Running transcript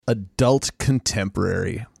Adult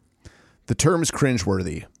contemporary. The term is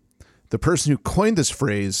cringeworthy. The person who coined this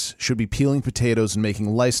phrase should be peeling potatoes and making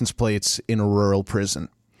license plates in a rural prison.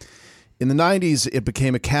 In the 90s, it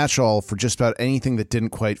became a catch-all for just about anything that didn't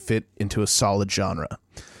quite fit into a solid genre.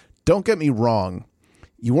 Don't get me wrong,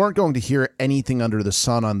 you weren't going to hear anything under the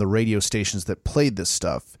sun on the radio stations that played this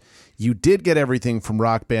stuff. You did get everything from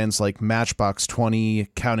rock bands like Matchbox 20,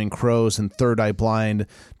 Counting Crows, and Third Eye Blind,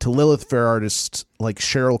 to Lilith Fair artists like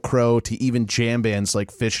Sheryl Crow, to even jam bands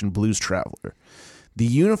like Phish and Blues Traveler. The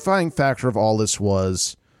unifying factor of all this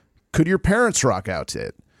was, could your parents rock out to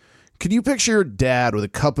it? Could you picture your dad with a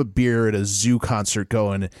cup of beer at a zoo concert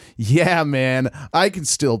going, yeah, man, I can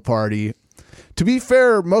still party? To be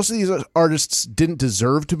fair, most of these artists didn't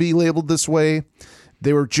deserve to be labeled this way.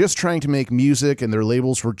 They were just trying to make music, and their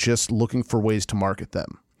labels were just looking for ways to market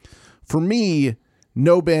them. For me,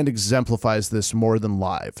 no band exemplifies this more than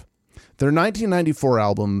Live. Their 1994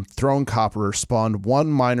 album, Throwing Copper, spawned one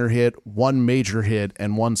minor hit, one major hit,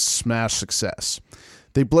 and one smash success.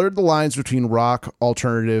 They blurred the lines between rock,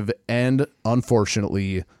 alternative, and,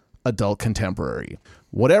 unfortunately, adult contemporary.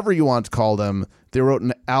 Whatever you want to call them, they wrote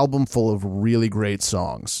an album full of really great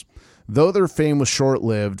songs. Though their fame was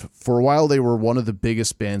short-lived, for a while they were one of the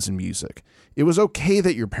biggest bands in music. It was okay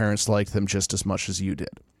that your parents liked them just as much as you did.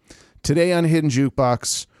 Today on Hidden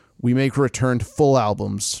Jukebox, we make a return to full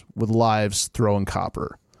albums with Live's Throwing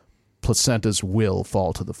Copper. Placentas will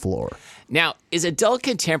fall to the floor. Now, is adult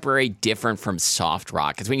contemporary different from soft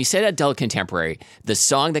rock? Because when you said adult contemporary, the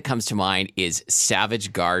song that comes to mind is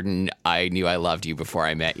Savage Garden, I Knew I Loved You Before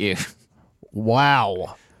I Met You.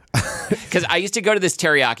 Wow. Because I used to go to this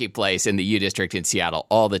teriyaki place in the U District in Seattle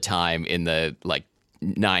all the time in the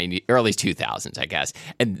early 2000s, I guess.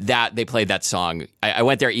 And that they played that song. I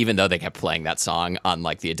went there even though they kept playing that song on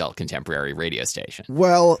like the adult contemporary radio station.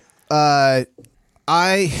 Well, I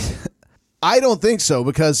don't think so,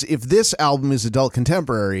 because if this album is adult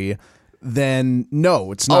contemporary, then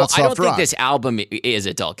no, it's not soft rock. I don't think this album is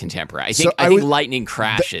adult contemporary. I think Lightning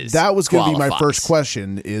Crashes. That was going to be my first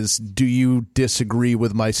question, is do you disagree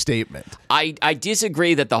with my statement? I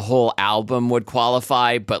disagree that the whole album would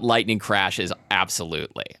qualify, but Lightning Crashes,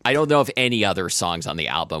 absolutely. I don't know if any other songs on the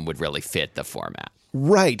album would really fit the format.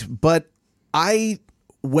 Right, but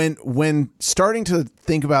when starting to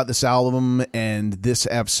think about this album and this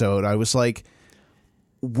episode, I was like,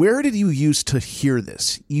 where did you used to hear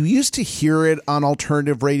this? You used to hear it on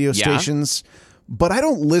alternative radio stations, but I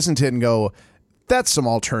don't listen to it and go, that's some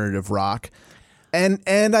alternative rock. And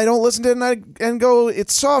I don't listen to it and go,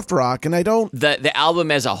 it's soft rock, and I don't... The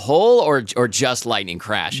album as a whole, or just Lightning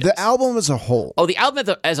Crashes? The album as a whole. Oh, the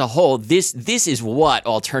album as a whole, this is what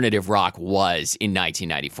alternative rock was in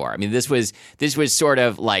 1994. I mean, this was sort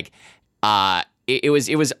of like... It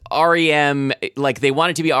was REM, like they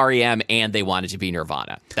wanted to be REM and they wanted to be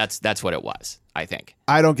Nirvana. That's what it was, I think.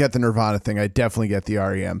 I don't get the Nirvana thing. I definitely get the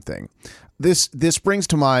REM thing. This brings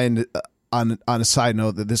to mind, on a side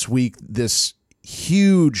note, that this week, this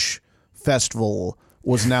huge festival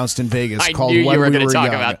was announced in Vegas called When We Were Young. I knew you were going to talk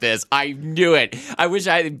about this. I knew it. I wish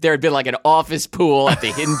there had been like an office pool at the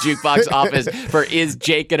Hidden Jukebox office for, is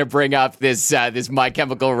Jake going to bring up this My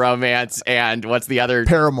Chemical Romance and what's the other?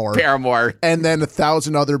 Paramore. And then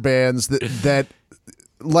 1,000 other bands that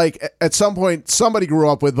like at some point somebody grew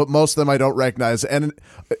up with, but most of them I don't recognize. And,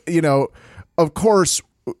 you know, of course,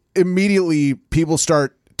 immediately people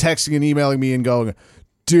start texting and emailing me and going,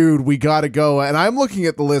 dude, we got to go. And I'm looking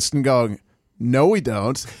at the list and going, no, we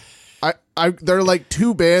don't. There are like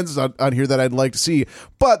two bands on here that I'd like to see.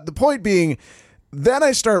 But the point being, then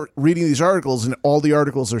I start reading these articles, and all the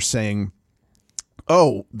articles are saying,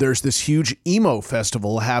 oh, there's this huge emo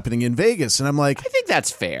festival happening in Vegas. And I'm like, I think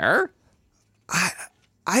that's fair.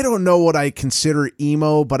 I don't know what I consider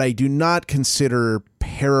emo, but I do not consider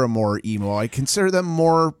Paramore emo. I consider them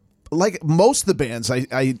more like most of the bands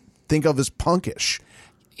I think of as punkish.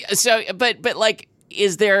 So, but like,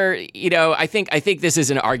 is there, you know, I think this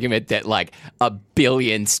is an argument that like a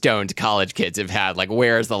billion stoned college kids have had. Like,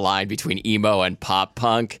 where's the line between emo and pop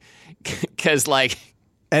punk? Because like,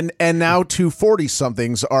 and now 240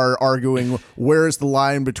 somethings are arguing where's the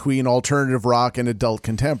line between alternative rock and adult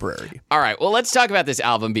contemporary. All right, well, let's talk about this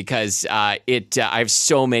album because I have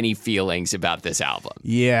so many feelings about this album.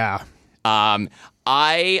 Yeah.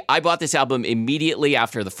 I bought this album immediately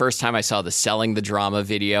after the first time I saw the Selling the Drama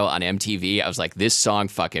video on MTV. I was like, this song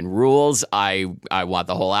fucking rules. I want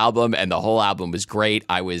the whole album, and the whole album was great.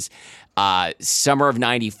 I was summer of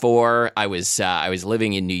 '94. I was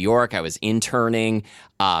living in New York. I was interning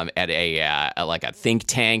at a think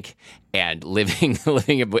tank, and living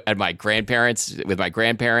at my grandparents with my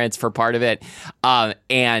grandparents for part of it.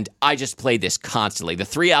 And I just played this constantly. The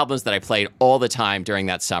 3 albums that I played all the time during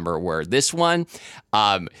that summer were this one,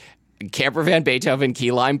 Camper Van Beethoven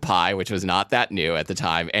Key Lime Pie, which was not that new at the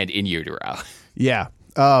time, and In Utero. Yeah.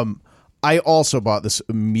 I also bought this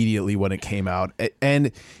immediately when it came out.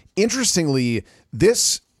 And interestingly,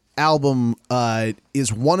 this album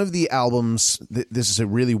is one of the albums, this is a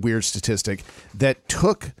really weird statistic, that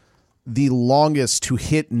took the longest to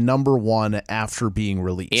hit number 1 after being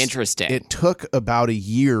released. Interesting. It took about a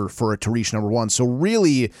year for it to reach number 1. So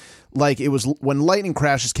really, like, it was when Lightning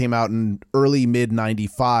Crashes came out in early mid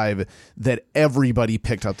 95 that everybody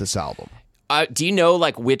picked up this album. Do you know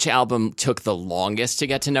like which album took the longest to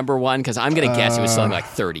get to number 1? Because I'm going to guess it was something like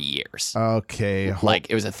 30 years. Okay. Like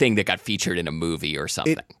it was a thing that got featured in a movie or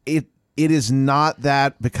something. It is not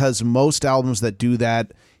that, because most albums that do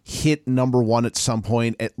that hit number 1 at some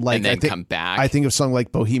point. And then come back. I think of something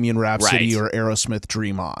like Bohemian Rhapsody Right. or Aerosmith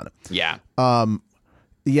Dream On. Yeah.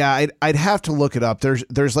 Yeah, I'd have to look it up.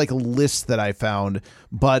 There's like a list that I found,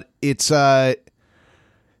 but it's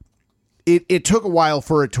it took a while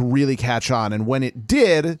for it to really catch on, and when it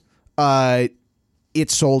did,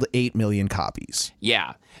 it sold 8 million copies.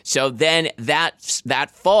 Yeah. So then that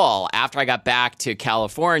fall, after I got back to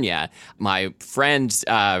California, my friends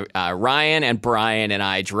Ryan and Brian and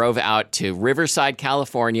I drove out to Riverside,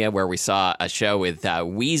 California, where we saw a show with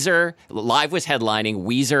Weezer. Live was headlining.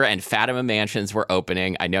 Weezer and Fatima Mansions were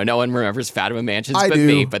opening. I know no one remembers Fatima Mansions but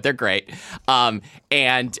me, but they're great.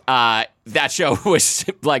 And that show was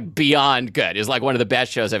like beyond good. It was like one of the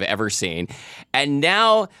best shows I've ever seen. And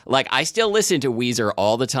now, like, I still listen to Weezer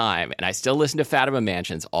all the time, and I still listen to Fatima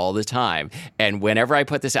Mansions all the time. And whenever I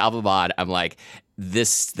put this album on, I'm like, the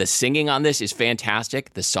singing on this is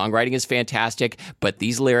fantastic. The songwriting is fantastic, but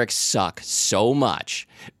these lyrics suck so much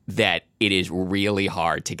that it is really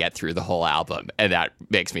hard to get through the whole album. And that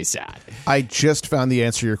makes me sad. I just found the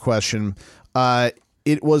answer to your question.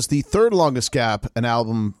 It was the third longest gap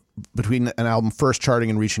between an album first charting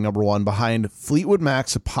and reaching number 1, behind Fleetwood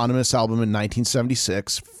Mac's eponymous album in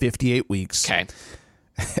 1976, 58 Weeks. Okay.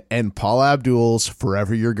 And Paula Abdul's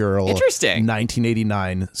Forever Your Girl. Interesting.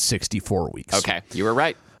 1989, 64 weeks. Okay, you were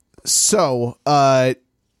right. So, I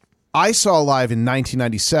saw live in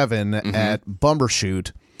 1997 at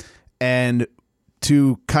Bumbershoot, and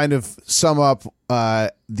to kind of sum up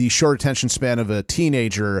the short attention span of a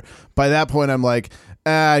teenager, by that point I'm like,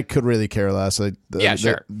 I could really care less.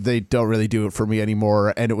 Sure. They don't really do it for me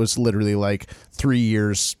anymore. And it was literally like 3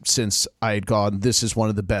 years since I had gone, this is one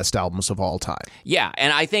of the best albums of all time. Yeah,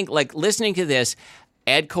 and I think like listening to this,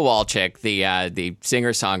 Ed Kowalczyk, the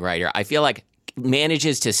singer-songwriter, I feel like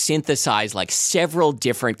manages to synthesize like several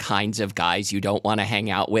different kinds of guys you don't want to hang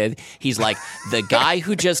out with. He's like the guy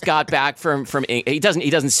who just got back from he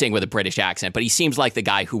doesn't sing with a British accent, but he seems like the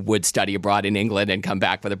guy who would study abroad in England and come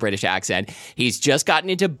back with a British accent. He's just gotten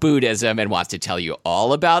into Buddhism and wants to tell you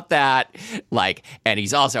all about that. Like, and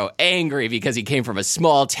he's also angry because he came from a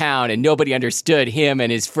small town and nobody understood him and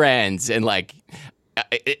his friends, and like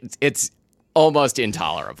it's almost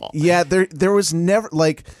intolerable. Yeah, there was never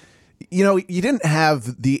like, you know, you didn't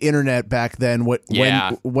have the internet back then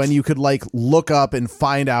when you could like look up and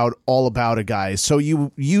find out all about a guy. So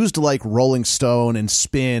you used like Rolling Stone and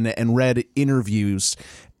Spin and read interviews.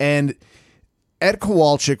 And Ed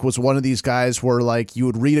Kowalczyk was one of these guys where like you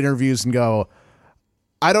would read interviews and go,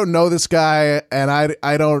 I don't know this guy and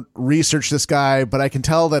I don't research this guy, but I can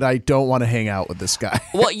tell that I don't want to hang out with this guy.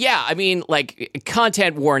 Well, yeah, I mean, like,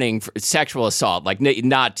 content warning for sexual assault, like,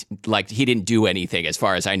 not like he didn't do anything as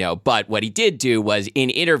far as I know, but what he did do was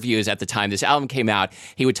in interviews at the time this album came out,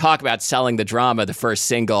 he would talk about Selling the Drama, the first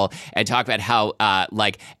single, and talk about how,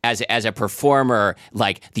 like, as a performer,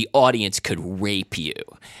 like, the audience could rape you.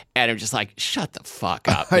 And I'm just like, shut the fuck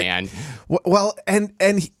up, man. Well, and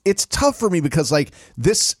it's tough for me because like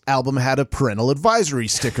this album had a parental advisory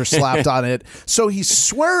sticker slapped on it, so he's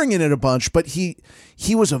swearing in it a bunch. But he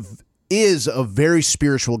is a very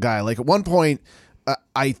spiritual guy. Like at one point,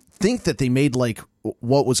 I think that they made like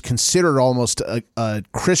what was considered almost a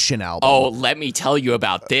Christian album. Oh, let me tell you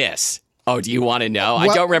about this. Oh, do you want to know? I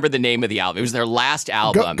don't remember the name of the album. It was their last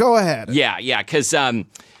album. Go ahead. Yeah, because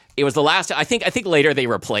it was the last. I think later they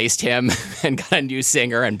replaced him and got a new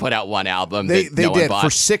singer and put out one album. They did for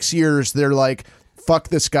 6 years. They're like, fuck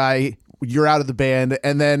this guy, you're out of the band,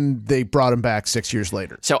 and then they brought him back 6 years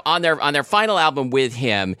later. So on their final album with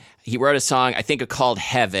him, he wrote a song I think called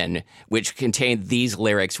Heaven, which contained these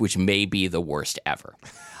lyrics, which may be the worst ever.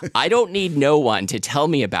 I don't need no one to tell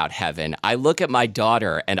me about heaven. I look at my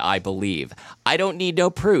daughter and I believe. I don't need no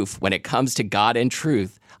proof when it comes to God and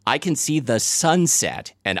truth. I can see the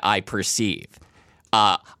sunset and I perceive.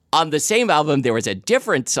 On the same album, there was a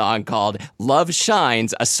different song called Love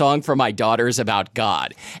Shines, a song for my daughters about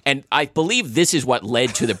God. And I believe this is what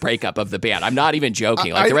led to the breakup of the band. I'm not even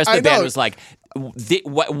joking. Like, the rest of the band was like,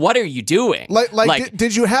 what are you doing?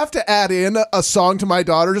 Did you have to add in a song to my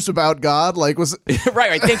daughters about God? Like, was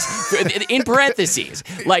right. Thanks. In parentheses,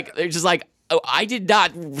 like, they're just like, oh, I did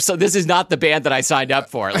not. So this is not the band that I signed up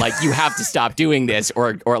for. Like, you have to stop doing this,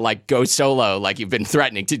 or like go solo, like you've been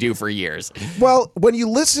threatening to do for years. Well, when you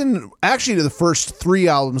listen actually to the first 3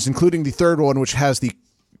 albums, including the third one, which has the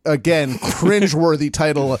again cringeworthy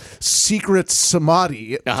title "Secret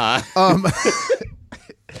Samadhi,"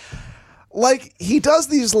 like he does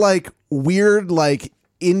these like weird like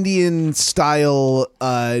Indian style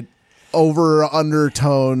over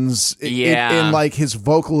undertones in like his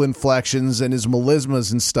vocal inflections and his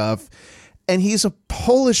melismas and stuff. And he's a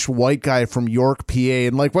Polish white guy from York, PA.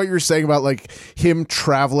 And like what you're saying about like him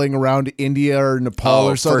traveling around India or Nepal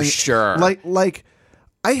or something. For sure. Like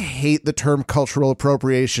I hate the term cultural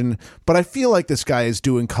appropriation, but I feel like this guy is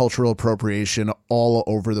doing cultural appropriation all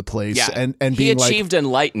over the place. Yeah. And he being achieved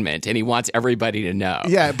enlightenment and he wants everybody to know.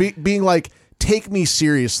 Yeah. Being like, take me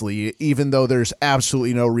seriously, even though there's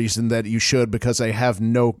absolutely no reason that you should, because I have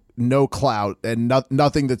no clout and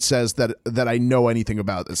nothing that says that I know anything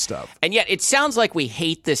about this stuff. And yet it sounds like we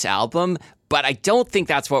hate this album, but I don't think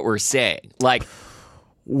that's what we're saying. Like,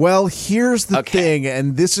 well, here's the thing,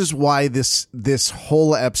 and this is why this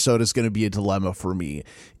whole episode is going to be a dilemma for me,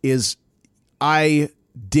 is I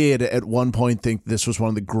did at one point think this was one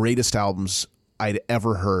of the greatest albums I'd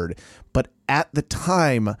ever heard, but at the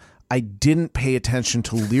time I didn't pay attention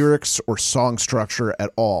to lyrics or song structure at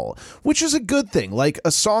all, which is a good thing. Like,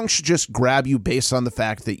 a song should just grab you based on the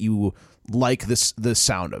fact that you like the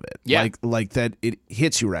sound of it. Yeah. Like that it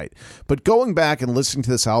hits you right. But going back and listening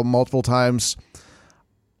to this album multiple times,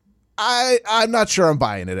 I'm not sure I'm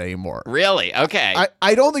buying it anymore. Really? Okay.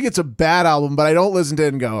 I don't think it's a bad album, but I don't listen to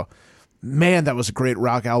it and go, man, that was a great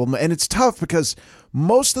rock album. And it's tough because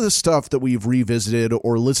most of the stuff that we've revisited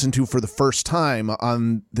or listened to for the first time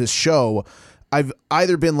on this show, I've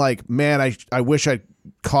either been like, man, I wish I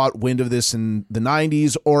caught wind of this in the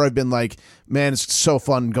 90s, or I've been like, man, it's so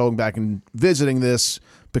fun going back and visiting this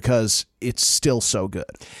because it's still so good.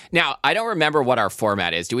 Now, I don't remember what our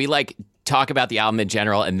format is. Do we like talk about the album in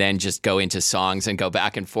general and then just go into songs and go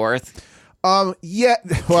back and forth? Yeah.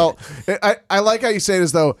 Well, I like how you say it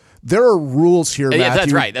as though there are rules here, Matthew. Yeah,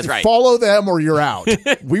 that's right. That's right. Follow them or you're out.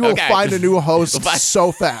 We will find a new host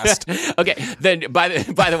so fast. Okay. Then, by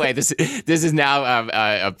the way, this is now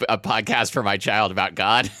a podcast for my child about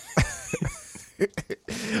God.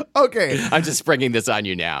 Okay. I'm just springing this on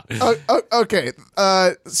you now. Okay.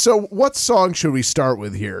 So what song should we start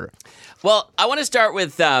with here? Well, I want to start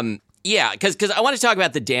with, because I want to talk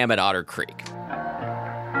about the Dam at Otter Creek.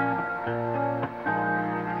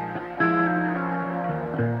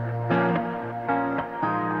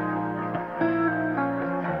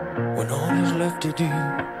 When all is left to do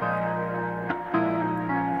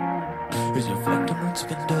is reflect on what's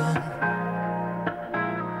been done.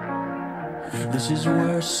 This is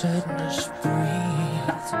where sadness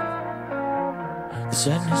breathes, the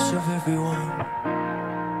sadness of everyone.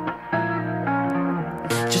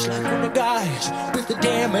 Just like when the guys with the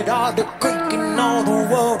dam at Otter Creek and all the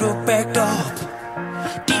water backed up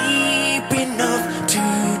deep enough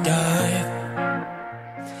to dive.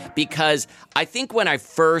 Because I think when I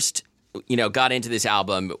first got into this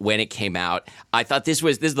album when it came out, I thought this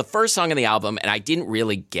is the first song on the album, and I didn't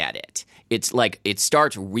really get it. It's like it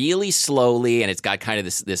starts really slowly, and it's got kind of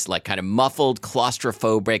this like kind of muffled,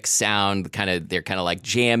 claustrophobic sound. They're kind of like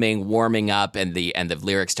jamming, warming up, and the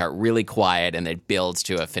lyrics start really quiet, and it builds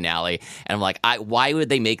to a finale. And I'm like, why would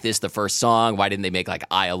they make this the first song? Why didn't they make like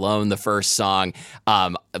 "I Alone" the first song?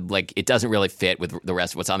 Like it doesn't really fit with the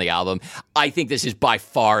rest of what's on the album. I think this is by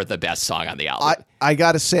far the best song on the album. I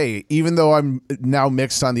gotta say, even though I'm now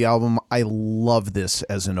mixed on the album, I love this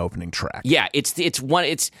as an opening track. Yeah, it's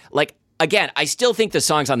like. Again, I still think the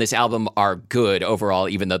songs on this album are good overall,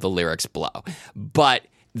 even though the lyrics blow. But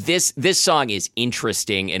this song is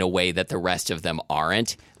interesting in a way that the rest of them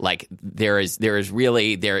aren't. Like there is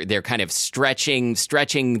really they're kind of stretching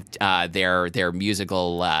their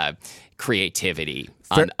musical creativity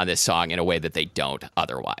on this song in a way that they don't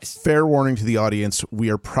otherwise. Fair warning to the audience,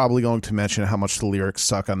 we are probably going to mention how much the lyrics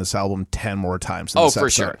suck on this album 10 more times in this episode. For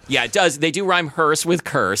sure. Yeah, it does. They do rhyme hearse with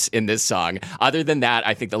curse in this song. Other than that,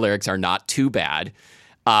 I think the lyrics are not too bad.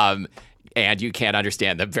 and you can't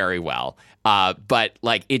understand them very well. But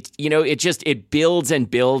like it builds and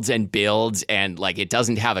builds and builds, and like it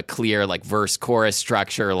doesn't have a clear like verse chorus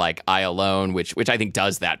structure like I Alone, which I think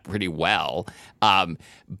does that pretty well.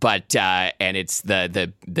 But and it's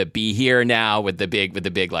the Be Here Now with the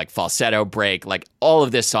big like falsetto break. Like all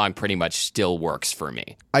of this song pretty much still works for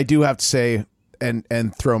me. I do have to say,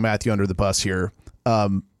 and throw Matthew under the bus here.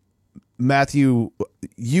 Matthew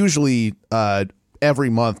usually every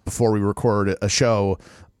month before we record a show,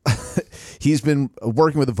 he's been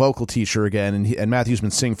working with a vocal teacher again, and Matthew's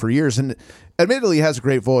been singing for years, and admittedly he has a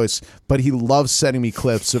great voice, but he loves sending me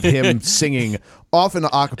clips of him singing, often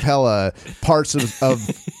a cappella, parts of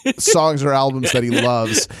songs or albums that he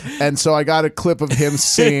loves. And so I got a clip of him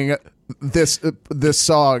singing this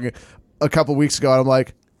song a couple weeks ago, and I'm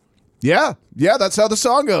like, yeah, that's how the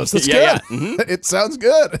song goes. That's good. Yeah. Mm-hmm. It sounds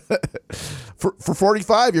good. For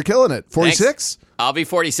 45, you're killing it. 46? I'll be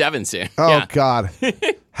 47 soon. Oh, yeah. God.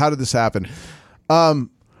 How did this happen?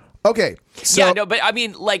 Okay. So, yeah, no, but I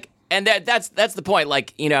mean, like, and that's the point.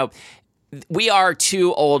 Like, you know, we are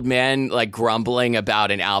two old men, like, grumbling about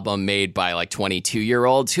an album made by, like,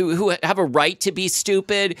 22-year-olds who have a right to be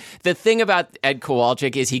stupid. The thing about Ed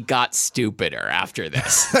Kowalczyk is he got stupider after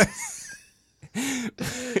this.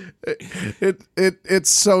 It's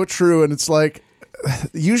so true, and it's like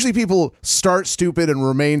usually people start stupid and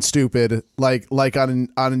remain stupid, like on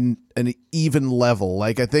an even level.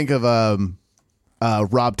 Like I think of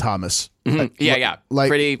Rob Thomas. Mm-hmm. Yeah, like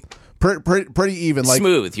pretty even, like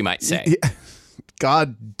smooth, you might say.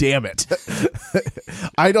 God damn it!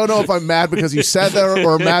 I don't know if I'm mad because you said that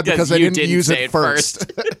or mad because I didn't use it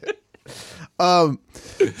first.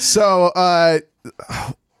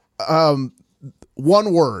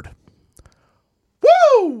 One word.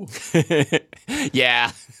 Woo!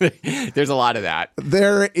 Yeah, there's a lot of that.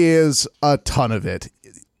 There is a ton of it.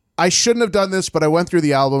 I shouldn't have done this, but I went through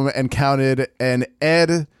the album and counted, and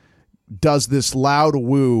Ed does this loud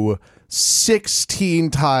woo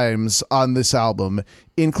 16 times on this album,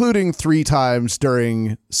 including 3 times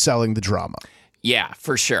during Selling the Drama. Yeah,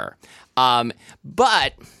 for sure.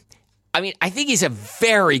 But I mean, I think he's a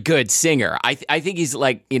very good singer. I think he's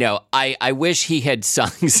like, you know, I wish he had sung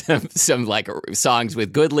some like songs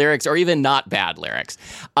with good lyrics or even not bad lyrics.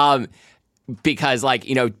 Because like,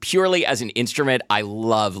 you know, purely as an instrument, I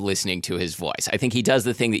love listening to his voice. I think he does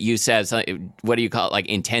the thing that you said, what do you call it? Like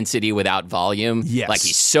intensity without volume. Yes. Like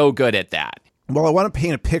he's so good at that. Well, I want to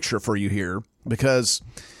paint a picture for you here because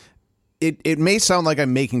it may sound like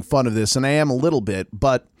I'm making fun of this, and I am a little bit,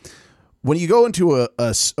 but when you go into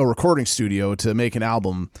a recording studio to make an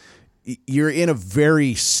album, you're in a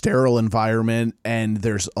very sterile environment, and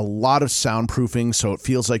there's a lot of soundproofing, so it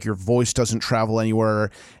feels like your voice doesn't travel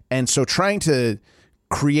anywhere. And so trying to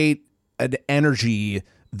create an energy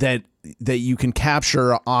that you can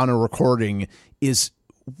capture on a recording is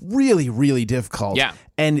really, really difficult. Yeah.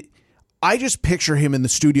 And I just picture him in the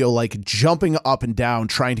studio, like jumping up and down,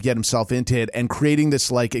 trying to get himself into it and creating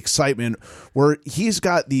this like excitement where he's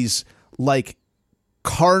got these like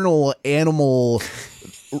carnal animal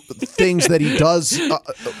things that he does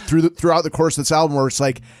throughout the course of this album, where it's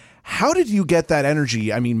like, how did you get that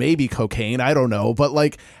energy? I mean, maybe cocaine, I don't know, but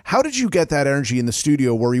like, how did you get that energy in the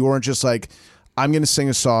studio where you weren't just like, I'm going to sing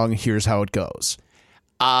a song, here's how it goes?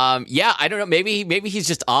 Yeah, I don't know. Maybe he's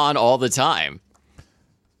just on all the time.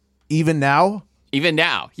 Even now? Even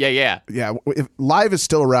now. Yeah. Yeah. Live is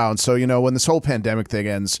still around. So, you know, when this whole pandemic thing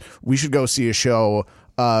ends, we should go see a show.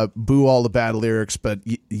 Boo all the bad lyrics, but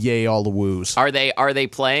yay all the woos. Are they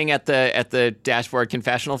playing at the Dashboard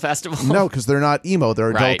Confessional Festival? No, because they're not emo.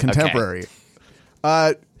 They're adult right, contemporary.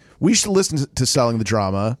 Okay. We should listen to Selling the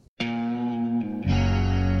Drama. Into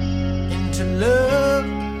love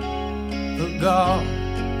for God,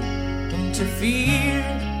 into fear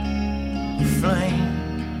the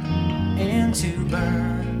flame, and to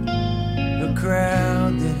burn the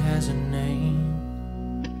crowd that has a name.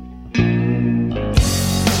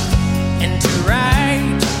 And to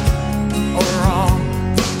right or wrong,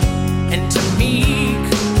 and to meek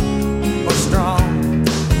or strong,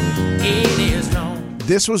 it is known.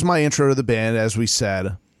 This was my intro to the band, as we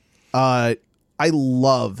said. I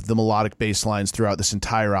love the melodic bass lines throughout this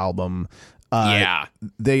entire album. Yeah.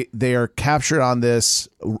 They are captured on this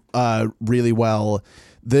really well.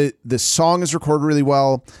 The song is recorded really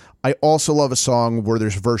well. I also love a song where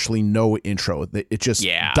there's virtually no intro. It just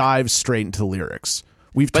dives straight into the lyrics.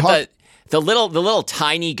 We've talked. The little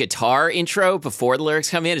tiny guitar intro before the lyrics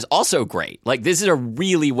come in is also great. Like, this is a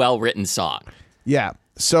really well written song. Yeah.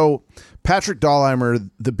 So Patrick Dahlheimer,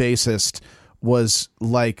 the bassist, was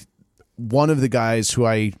like one of the guys who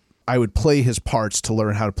I I would play his parts to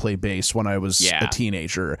learn how to play bass when I was a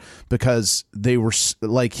teenager, because they were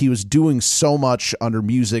like, he was doing so much under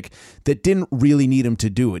music that didn't really need him to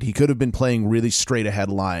do it. He could have been playing really straight ahead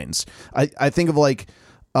lines. I think of like,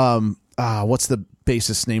 what's the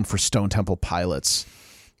bassist name for Stone Temple Pilots?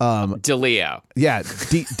 DeLeo. Yeah,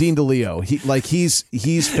 Dean DeLeo.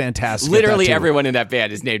 He's fantastic. Literally everyone in that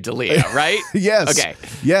band is named DeLeo, right? Yes. Okay.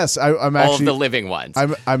 Yes, I'm actually all of the living ones.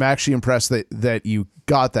 I'm actually impressed that you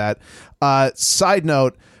got that. Side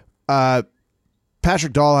note,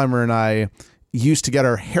 Patrick Dahlheimer and I used to get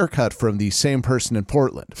our haircut from the same person in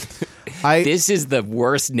Portland. This is the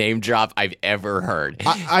worst name drop I've ever heard.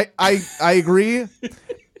 I agree.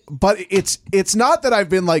 But it's not that I've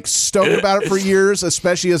been like stoked about it for years,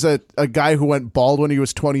 especially as a guy who went bald when he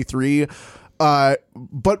was 23.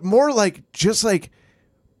 But more like, just like,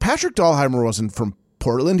 Patrick Dahlheimer wasn't from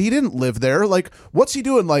Portland. He didn't live there. Like, what's he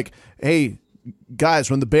doing? Like, hey,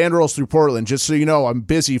 guys, when the band rolls through Portland, just so you know, I'm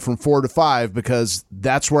busy from 4 to 5 because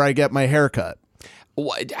that's where I get my haircut.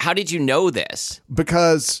 How did you know this?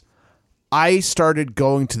 Because I started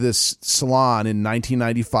going to this salon in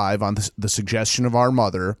 1995 on the suggestion of our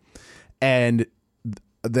mother, and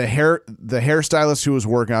the hairstylist who was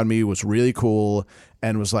working on me was really cool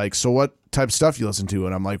and was like, "So what type of stuff you listen to?"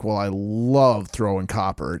 And I'm like, "Well, I love Throwing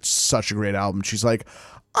Copper. It's such a great album." She's like,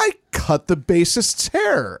 "I cut the bassist's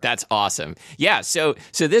hair." That's awesome. Yeah. So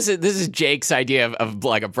this is Jake's idea of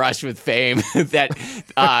like a brush with fame that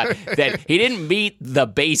he didn't meet the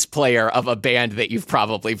bass player of a band that you've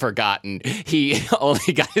probably forgotten. He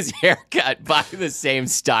only got his hair cut by the same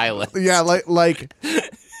stylist. Yeah, like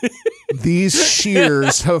these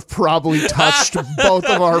shears have probably touched both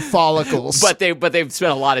of our follicles. But they've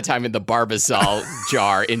spent a lot of time in the Barbasol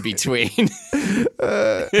jar in between.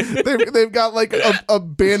 They've got like a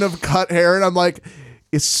bin of cut hair, and I'm like,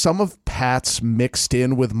 is some of Pat's mixed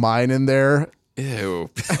in with mine in there? Ew.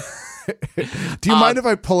 Do you mind if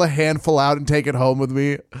I pull a handful out and take it home with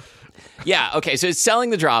me? Yeah. Okay. So it's Selling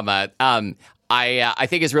the Drama. I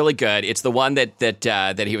think is really good. It's the one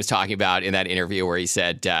that he was talking about in that interview where he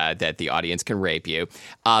said that the audience can rape you.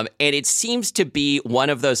 And it seems to be one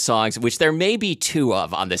of those songs, which there may be two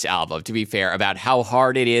of on this album, to be fair, about how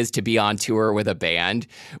hard it is to be on tour with a band,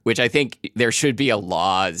 which I think there should be a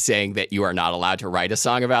law saying that you are not allowed to write a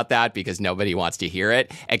song about that because nobody wants to hear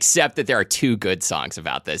it, except that there are two good songs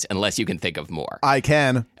about this, unless you can think of more. I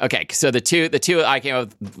can. Okay, so the two I came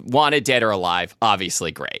up with, Wanted, Dead or Alive,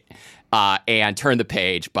 obviously great. And Turn the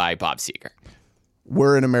Page by Bob Seger.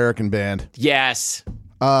 We're an American band. Yes.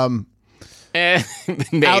 Maybe.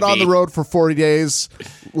 Out on the road for 40 days.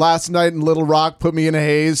 Last night in Little Rock put me in a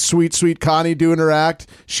haze. Sweet, sweet Connie doing her act.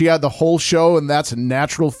 She had the whole show, and that's a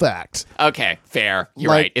natural fact. Okay, fair.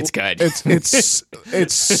 You're right. It's good.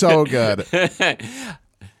 It's so good.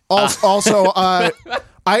 Also, I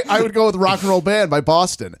would go with Rock and Roll Band by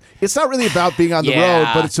Boston. It's not really about being on the road,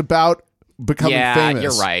 but it's about becoming famous.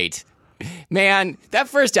 You're right. Man, that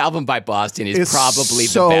first album by Boston is probably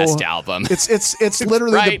the best album. It's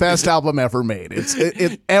literally the best album ever made.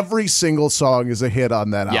 Every single song is a hit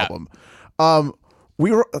on that album. I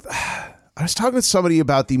was talking with somebody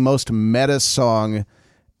about the most meta song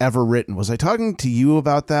ever written. Was I talking to you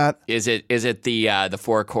about that? Is it the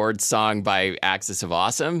 4 chord song by Axis of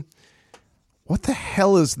Awesome? What the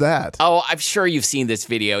hell is that? Oh, I'm sure you've seen this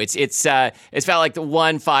video. It's about like the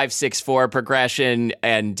 1-5-6-4 progression,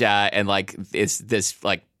 and like it's this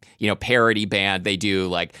like, you know, parody band. They do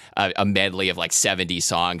like a medley of like 70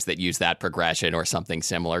 songs that use that progression or something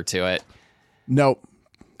similar to it. Nope.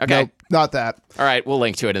 Okay. Nope, not that. All right, we'll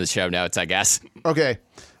link to it in the show notes, I guess. Okay.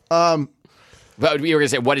 But we were gonna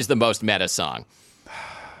say, what is the most meta song?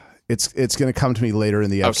 It's going to come to me later in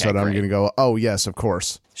the episode. I'm going to go, oh, yes, of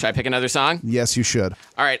course. Should I pick another song? Yes, you should.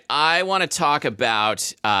 All right. I want to talk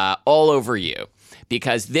about All Over You,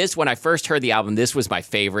 because when I first heard the album, this was my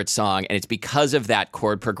favorite song, and it's because of that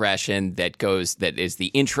chord progression that is the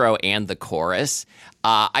intro and the chorus.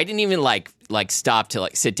 I didn't even like stop to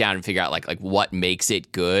like sit down and figure out like what makes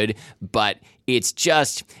it good, but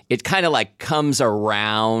it kind of like comes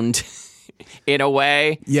around in a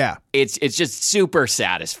way. Yeah. It's just super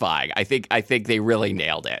satisfying. I think they really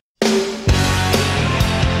nailed it.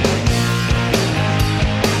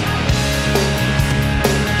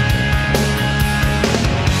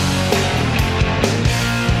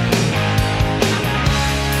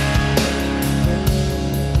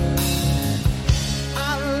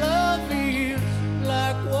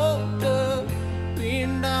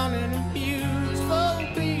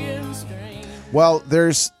 Well,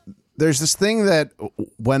 there's this thing that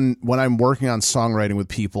when I'm working on songwriting with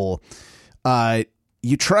people,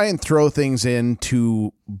 you try and throw things in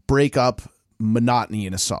to break up monotony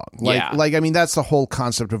in a song. I mean, that's the whole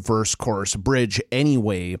concept of verse, chorus, bridge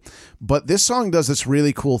anyway. But this song does this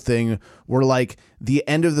really cool thing where like the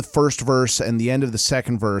end of the first verse and the end of the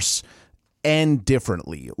second verse end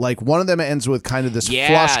differently. Like one of them ends with kind of this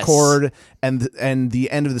flush chord, and the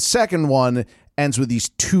end of the second one ends with these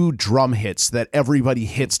two drum hits that everybody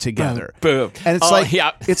hits together. Boom. And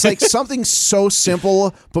it's it's like something so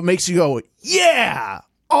simple but makes you go, yeah,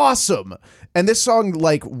 awesome. And this song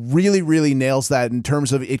like really, really nails that in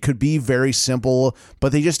terms of it could be very simple,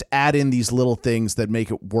 but they just add in these little things that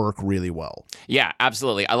make it work really well. Yeah,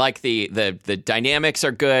 absolutely. I like the dynamics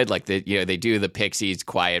are good. Like they do the Pixies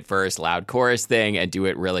quiet verse, loud chorus thing and do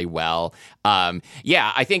it really well.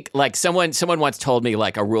 I think like someone once told me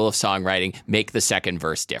like a rule of songwriting, make the second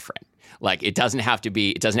verse different. Like it doesn't have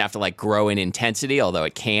to like grow in intensity, although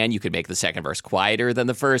it can. You could make the second verse quieter than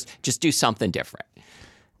the first. Just do something different.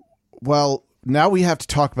 Well, now we have to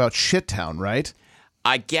talk about Shittown, right?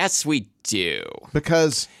 I guess we do.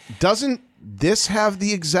 Because doesn't this have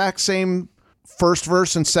the exact same first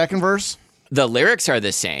verse and second verse? The lyrics are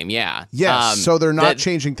the same, yeah. Yes, so they're not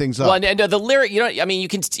changing things up. Well, and the lyric, I mean, you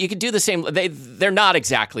can do the same. They're not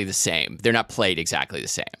exactly the same. They're not played exactly the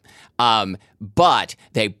same. But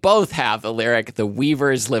they both have the lyric, the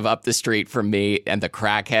Weavers live up the street from me, and the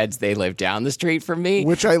crackheads, they live down the street from me.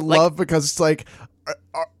 Which I love because it's like...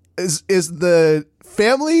 Is the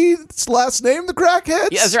family's last name the Crackheads?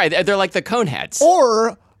 Yeah, that's right. They're like the Coneheads.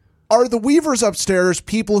 Or are the Weavers upstairs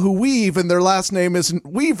people who weave and their last name isn't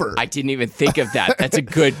Weaver? I didn't even think of that. That's a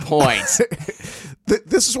good point.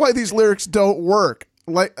 This is why these lyrics don't work.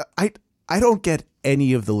 Like I don't get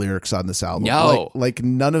any of the lyrics on this album. No. Like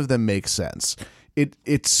none of them make sense.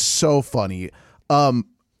 It's so funny.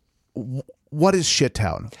 What is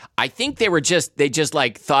Shittown? I think they just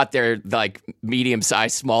like thought their like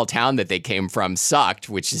medium-sized small town that they came from sucked,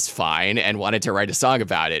 which is fine, and wanted to write a song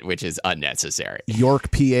about it, which is unnecessary.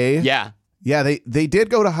 York, PA? Yeah. Yeah, they did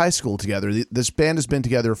go to high school together. This band has been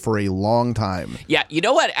together for a long time. Yeah, you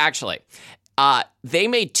know what? Actually, they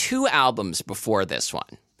made 2 albums before this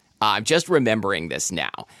one. I'm just remembering this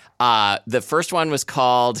now. The first one was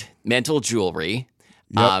called Mental Jewelry,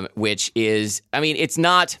 which is, I mean, it's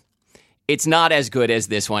not as good as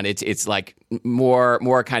this one. It's like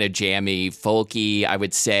more kind of jammy, folky, I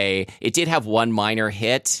would say. It did have one minor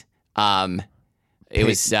hit. It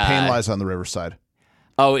was Pain Lies on the Riverside.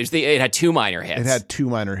 Oh, it had 2 minor hits. It had 2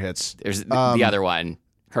 minor hits. There's the other one.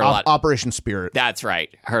 Heard a lot. Operation Spirit. That's right.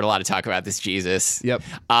 Heard a lot of talk about this Jesus. Yep.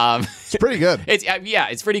 It's pretty good.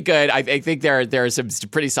 It's pretty good. I think there are some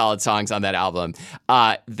pretty solid songs on that album.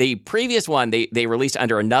 The previous one they released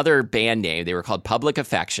under another band name. They were called Public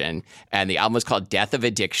Affection, and the album was called Death of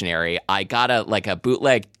a Dictionary. I got a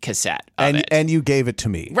bootleg cassette of it. And you gave it to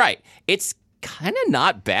me. Right. It's kind of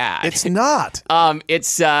not bad. It's not.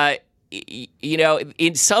 It's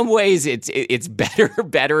in some ways it's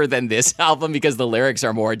better than this album because the lyrics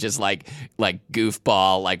are more just like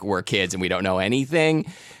goofball, like we're kids and we don't know anything,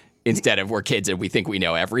 instead of we're kids and we think we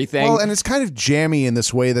know everything. Well, and it's kind of jammy in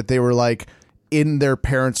this way that they were like in their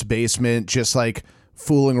parents' basement, just like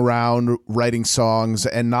fooling around, writing songs,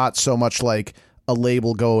 and not so much like a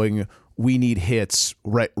label going, we need hits,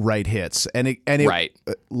 write hits. And it right.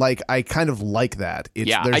 Like, I kind of like that.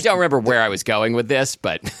 I don't remember where I was going with this,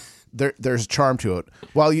 but there's a charm to it.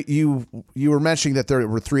 Well, you were mentioning that there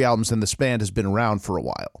were 3 albums and this band has been around for a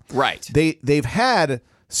while. Right. They've had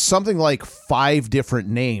something like 5 different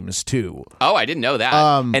names too. Oh, I didn't know that.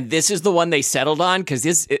 And this is the one they settled on because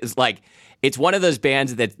this is like, it's one of those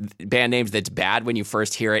band names that's bad when you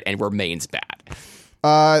first hear it and remains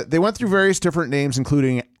bad. They went through various different names,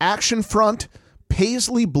 including Action Front,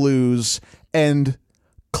 Paisley Blues, and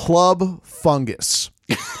Club Fungus.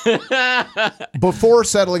 Before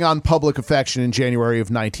settling on Public Affection in January of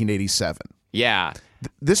 1987. Yeah.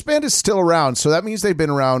 This band is still around, so that means they've been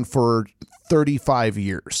around for 35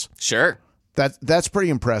 years. Sure. That's pretty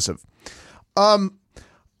impressive.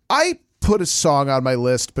 I put a song on my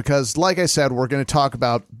list because, like I said, we're going to talk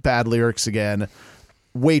about bad lyrics again.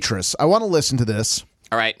 Waitress. I want to listen to this.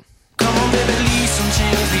 All right. Come on, baby, leave some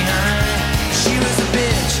change behind. She was a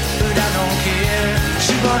bitch, but I don't care.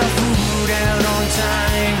 She brought her food out on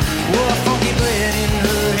time. Wore a funky blade in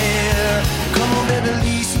her hair. Come on, baby,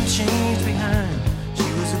 leave some change behind.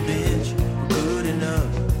 She was a bitch, good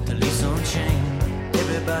enough to leave some change.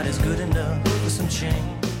 Everybody's good enough for some change.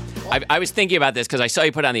 I was thinking about this because I saw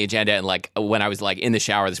you put on the agenda, and like when I was like in the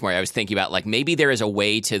shower this morning, I was thinking about like maybe there is a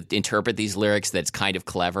way to interpret these lyrics that's kind of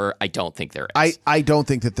clever. I don't think there is. I don't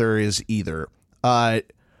think that there is either.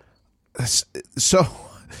 So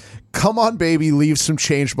Come on, baby, leave some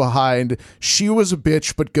change behind. She was a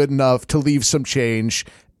bitch, but good enough to leave some change.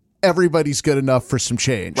 Everybody's good enough for some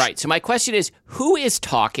change. Right. So my question is, who is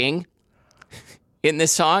talking in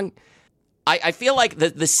this song? I feel like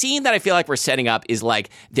the scene that I feel like we're setting up is like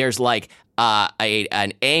there's like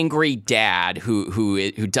an angry dad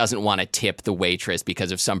who doesn't want to tip the waitress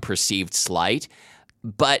because of some perceived slight,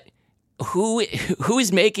 but who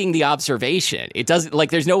is making the observation? It doesn't,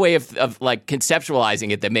 like, there's no way of like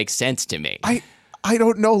conceptualizing it that makes sense to me. I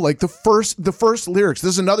don't know. Like the first lyrics.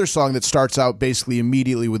 This is another song that starts out basically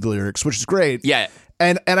immediately with the lyrics, which is great. Yeah.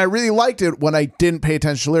 And I really liked it when I didn't pay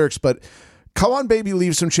attention to lyrics, but come on, baby,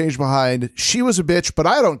 leave some change behind. She was a bitch, but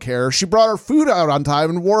I don't care. She brought her food out on time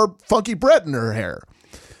and wore funky bread in her hair.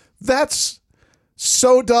 That's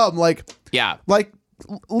so dumb. Like, yeah. Like,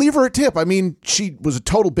 leave her a tip. I mean, she was a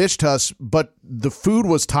total bitch to us, but the food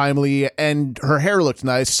was timely and her hair looked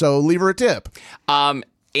nice, so leave her a tip.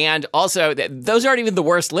 And also, those aren't even the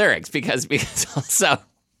worst lyrics because also,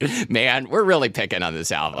 man, we're really picking on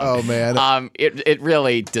this album. Oh, man. It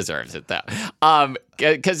really deserves it, though.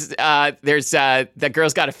 Because there's that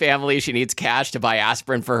girl's got a family. She needs cash to buy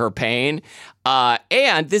aspirin for her pain.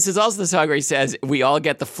 And this is also the song where he says, we all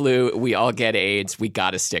get the flu. We all get AIDS. We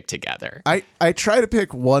got to stick together. I try to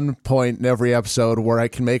pick one point in every episode where I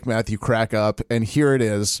can make Matthew crack up. And here it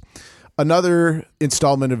is. Another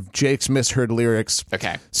installment of Jake's misheard lyrics.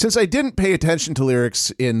 Okay. Since I didn't pay attention to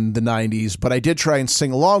lyrics in the 90s, but I did try and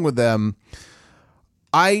sing along with them,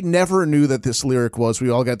 I never knew that this lyric was, we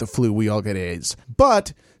all get the flu, we all get AIDS.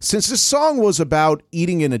 But since this song was about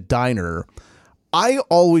eating in a diner, I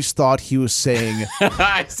always thought he was saying...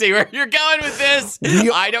 I see where you're going with this.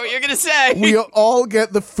 I know what you're going to say. We all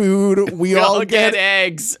get the food, we all get...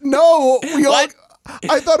 eggs. No, we all... What?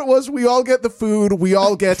 I thought it was, we all get the food, we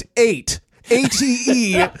all get ATE.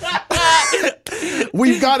 ATE.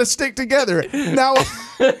 We've got to stick together. Now,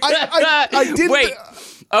 I didn't... Wait.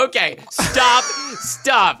 Okay, stop.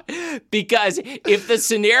 Because if the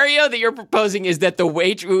scenario that you're proposing is that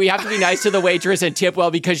we have to be nice to the waitress and tip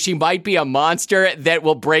well because she might be a monster that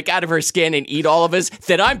will break out of her skin and eat all of us,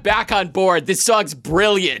 then I'm back on board. This song's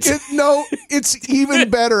brilliant. No, it's even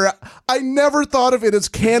better. I never thought of it as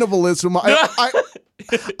cannibalism. I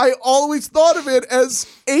always thought of it as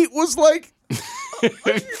ATE was like...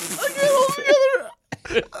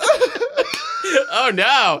 Oh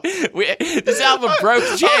no! This album broke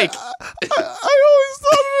Jake. I always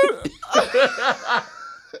thought of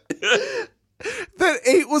it that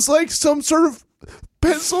ATE was like some sort of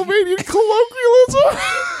Pennsylvania colloquialism,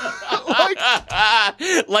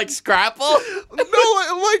 like Scrapple.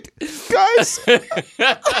 No, like guys.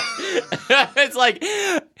 It's like,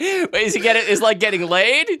 it's like getting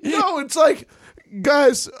laid. No, it's like.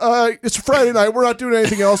 Guys, it's Friday night. We're not doing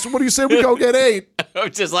anything else. What do you say we go get ATE?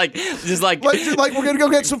 just like we're gonna go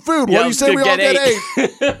get some food. What do you say we all get ATE?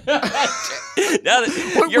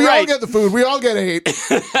 We all get the food. We all get ATE.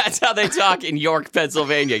 That's how they talk in York,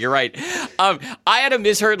 Pennsylvania. You're right. I had a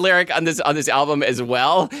misheard lyric on this album as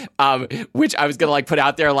well, which I was gonna like put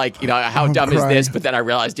out there, like, you know, how dumb is this? But then I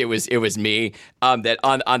realized it was me. That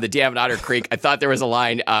on the Dam at Otter Creek, I thought there was a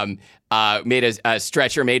line. Made a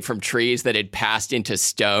stretcher made from trees that had passed into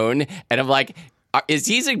stone. And I'm like, is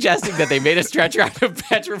he suggesting that they made a stretcher out of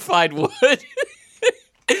petrified wood?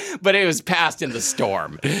 But it was passed in the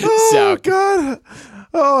storm. Oh, God.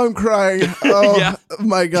 Oh, I'm crying. Oh, yeah.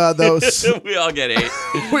 My God, those. We all get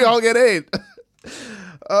ATE. We all get ATE.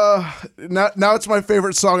 Now it's my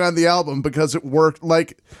favorite song on the album because it worked.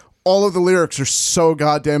 Like, all of the lyrics are so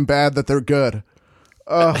goddamn bad that they're good.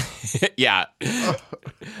 Yeah,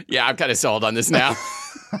 I'm kind of sold on this now.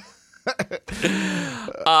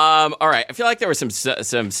 All right, I feel like there was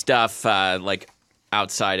some stuff like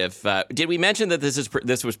outside of. Did we mention that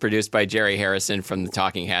this was produced by Jerry Harrison from the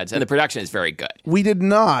Talking Heads, and the production is very good? We did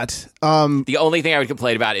not. The only thing I would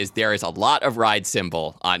complain about is there is a lot of ride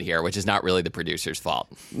cymbal on here, which is not really the producer's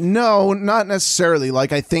fault. No, not necessarily.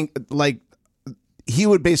 Like, I think like he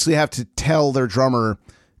would basically have to tell their drummer,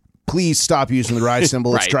 please stop using the ride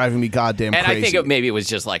cymbal. Right. It's driving me goddamn crazy. And I think maybe it was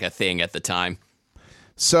just like a thing at the time.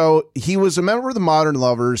 So he was a member of the Modern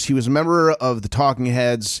Lovers. He was a member of the Talking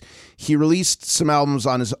Heads. He released some albums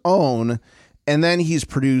on his own. And then he's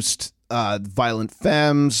produced Violent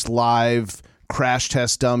Femmes, Live, Crash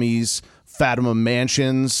Test Dummies, Fatima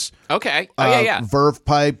Mansions. Okay. Oh, yeah. Verve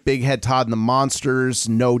Pipe, Big Head Todd and the Monsters,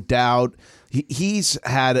 No Doubt. He's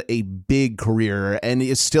had a big career and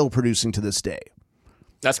is still producing to this day.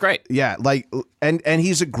 That's great. Yeah, like, and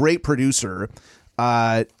he's a great producer.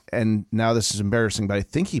 And now this is embarrassing, but I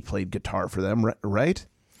think he played guitar for them, right?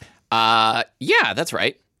 Yeah, that's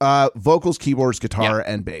right. Vocals, keyboards, guitar,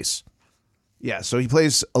 and bass. Yeah, so he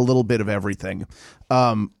plays a little bit of everything.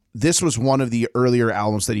 This was one of the earlier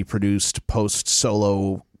albums that he produced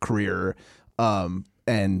post-solo career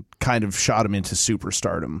and kind of shot him into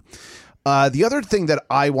superstardom. The other thing that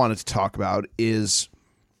I wanted to talk about is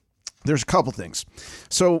there's a couple things.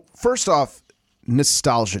 So first off,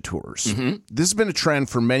 nostalgia tours. This has been a trend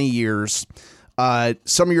for many years.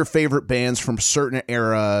 Some of your favorite bands from a certain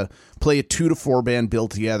era play a 2 to 4 band bill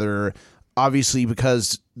together, obviously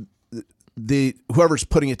because whoever's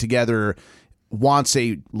putting it together wants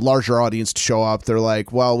a larger audience to show up. They're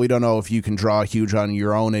like, well, we don't know if you can draw huge on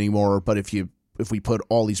your own anymore, but if we put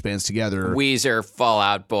all these bands together, Weezer, Fall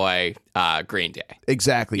Out Boy, Green Day.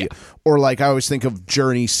 Exactly. Yeah. Or like I always think of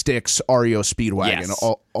Journey, Styx, REO Speedwagon, Yes.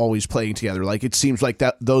 always playing together. Like it seems like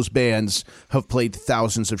that those bands have played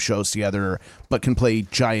thousands of shows together, but can play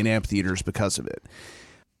giant amphitheaters because of it.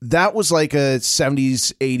 That was like a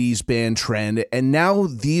 70s, 80s band trend. And now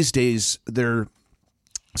these days there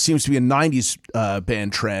seems to be a 90s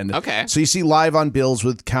band trend. Okay. So you see live on bills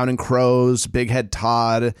with Counting Crows, Big Head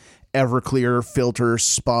Todd, Everclear, Filter,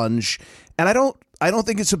 Sponge. And I don't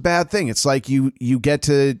think it's a bad thing. It's like you get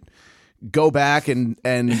to go back and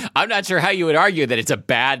I'm not sure how you would argue that it's a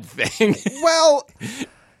bad thing. well,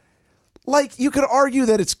 like you could argue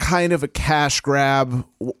that it's kind of a cash grab.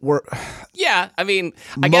 Yeah, I mean,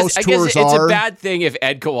 I guess it's a bad thing if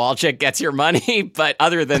Ed Kowalczyk gets your money, but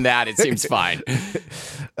other than that, it seems fine.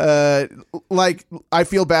 Like I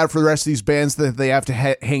feel bad for the rest of these bands that they have to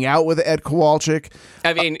hang out with Ed Kowalczyk.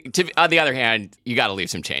 I mean, on the other hand, you got to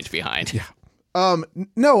leave some change behind. Yeah.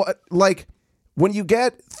 No, like when you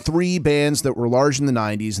get 3 bands that were large in the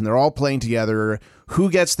 90s and they're all playing together, who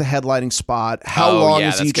gets the headlining spot? How long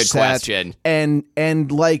is that's each a good set? question. And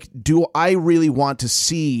like, do I really want to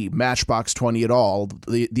see Matchbox 20 at all?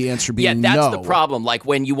 The answer being that's no. the problem. Like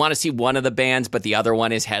when you want to see one of the bands, but the other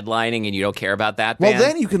one is headlining and you don't care about that band. Well,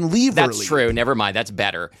 then you can leave That's early. true. Never mind. That's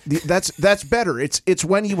better. That's better. It's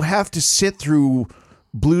when you have to sit through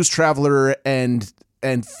Blues Traveler and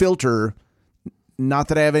Filter. Not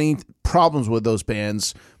that I have any problems with those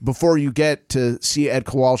bands before you get to see Ed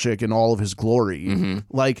Kowalczyk in all of his glory.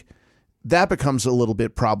 Like that becomes a little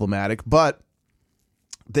bit problematic, but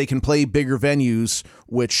they can play bigger venues,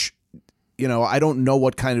 which, you know, I don't know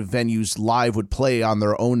what kind of venues Live would play on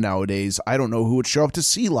their own nowadays. I don't know who would show up to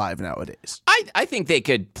see Live nowadays. I think they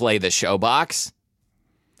could play the Showbox.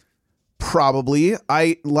 Probably.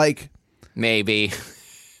 Maybe.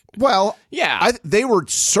 Well, yeah, they were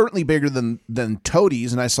certainly bigger than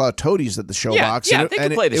Toadies, and I saw Toadies at the Showbox. Yeah, they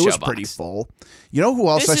could play the It was Showbox. pretty full. You know who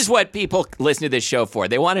else? This is what people listen to this show for.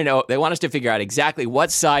 They want to know. They want us to figure out exactly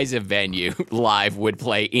what size of venue Live would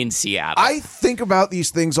play in Seattle. I think about these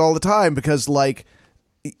things all the time because, like,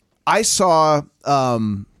 I saw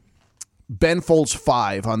Ben Folds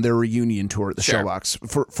 5 on their reunion tour at the Sure.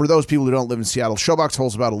 Showbox. For those people who don't live in Seattle, Showbox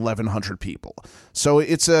holds about 1,100 people. So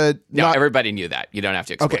it's a no, everybody knew that. You don't have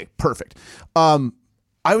to explain. Okay, perfect.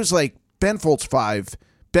 I was like, Ben Folds 5.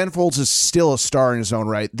 Ben Folds is still a star in his own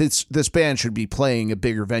right. This band should be playing a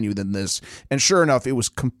bigger venue than this. And sure enough, it was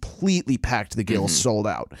completely packed to the gills, sold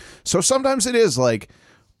out. So sometimes it is like,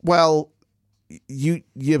 well,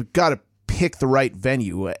 you've got to pick the right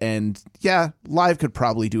venue. And yeah, Live could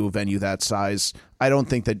probably do a venue that size. I don't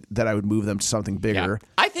think that I would move them to something bigger. Yeah.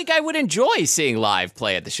 I think I would enjoy seeing Live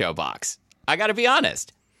play at the Showbox. I got to be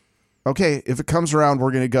honest. Okay, if it comes around,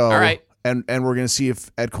 we're going to go. All right. And we're going to see if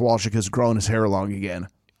Ed Kowalczyk has grown his hair long again.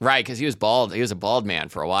 Right, because he was bald. He was a bald man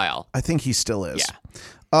for a while. I think he still is.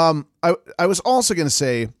 Yeah. I was also going to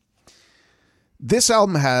say this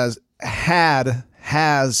album has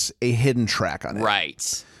a hidden track on it.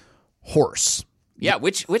 Right. Horse. Yeah,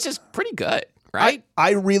 which is pretty good, right?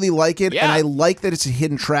 I really like it, Yeah. and I like that it's a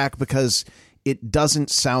hidden track because it doesn't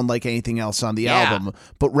sound like anything else on the album.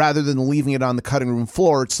 But rather than leaving it on the cutting room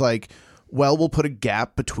floor, it's like, well, we'll put a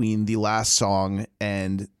gap between the last song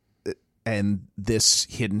and this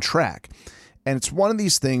hidden track. And it's one of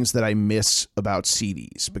these things that I miss about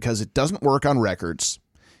CDs because it doesn't work on records.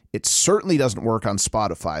 It certainly doesn't work on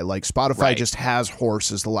Spotify. Like Spotify just has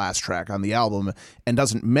Horse as the last track on the album and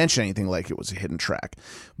doesn't mention anything like it was a hidden track.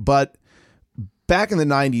 But back in the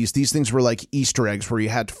 90s, these things were like Easter eggs where you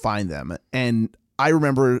had to find them. And I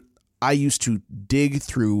remember I used to dig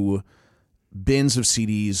through bins of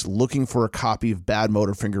CDs looking for a copy of Bad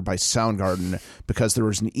Motorfinger by Soundgarden because there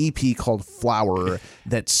was an EP called Flower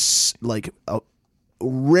that's like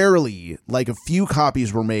rarely, like a few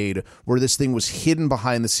copies were made where this thing was hidden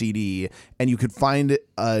behind the CD and you could find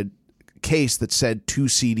a case that said 2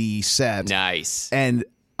 CD set. Nice. And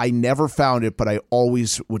I never found it, but I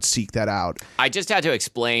always would seek that out. I just had to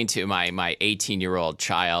explain to my 18-year-old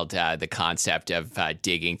child the concept of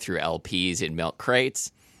digging through LPs in milk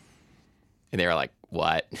crates. And they were like,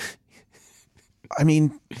 what? I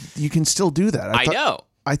mean, you can still do that. I know.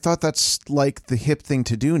 I thought that's like the hip thing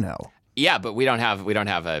to do now. Yeah, but we don't have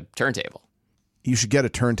a turntable. You should get a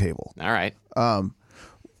turntable. All right.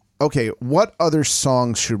 Okay, what other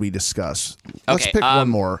songs should we discuss? Let's pick one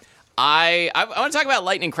more. I want to talk about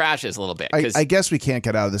Lightning Crashes a little bit. I guess we can't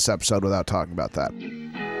get out of this episode without talking about that.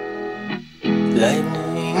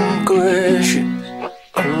 Lightning crashes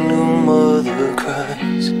and no mother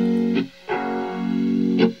cries.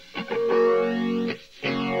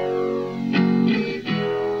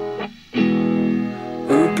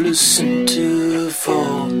 A placenta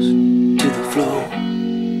falls to the floor.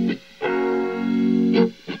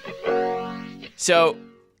 So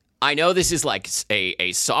I know this is like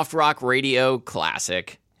a soft rock radio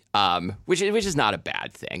classic, which is not a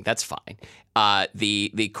bad thing. That's fine.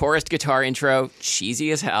 The chorused guitar intro,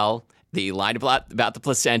 cheesy as hell. The line about the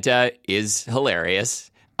placenta is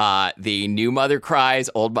hilarious. The new mother cries,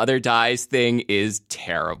 old mother dies thing is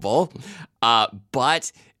terrible.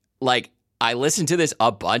 But like I listened to this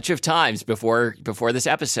a bunch of times before this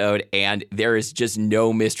episode, and there is just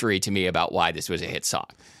no mystery to me about why this was a hit song.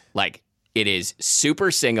 Like, it is super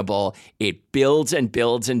singable. It builds and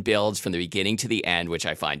builds and builds from the beginning to the end, which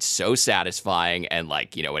I find so satisfying. And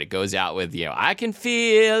like, you know, when it goes out with, you know, I can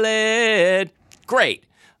feel it. Great.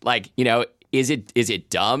 Like, you know, is it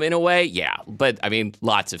dumb in a way? Yeah. But I mean,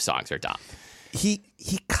 lots of songs are dumb. He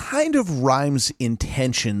kind of rhymes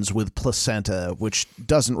intentions with placenta, which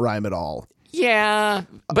doesn't rhyme at all. Yeah.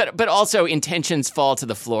 But also intentions fall to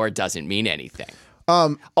the floor doesn't mean anything.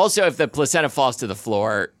 Also, if the placenta falls to the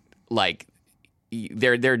floor, like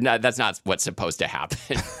they're not, that's not what's supposed to happen.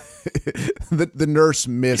 the nurse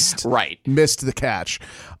missed the catch.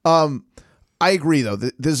 I agree though.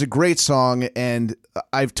 This is a great song, and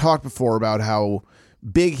I've talked before about how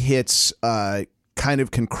big hits kind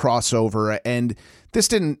of can cross over, and this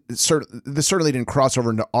certainly didn't cross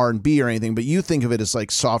over into R&B or anything, but you think of it as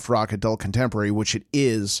like soft rock, adult contemporary, which it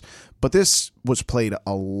is. But this was played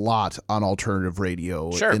a lot on alternative radio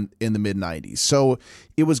in the mid-90s. So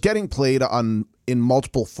it was getting played in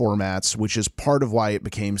multiple formats, which is part of why it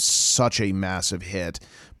became such a massive hit.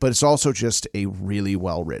 But it's also just a really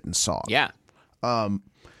well-written song. Yeah.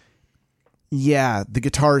 Yeah, the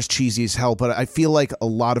guitar is cheesy as hell, but I feel like a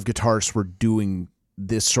lot of guitarists were doing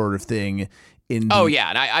this sort of thing. And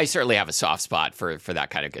I certainly have a soft spot for that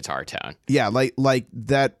kind of guitar tone. Yeah, like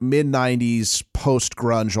that mid-90s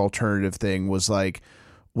post-grunge alternative thing was like,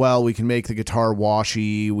 well, we can make the guitar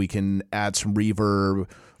washy, we can add some reverb.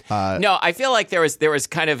 No, I feel like there was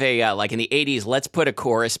kind of a, like in the 80s, let's put a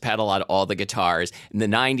chorus pedal on all the guitars. In the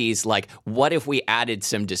 90s, like, what if we added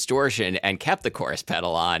some distortion and kept the chorus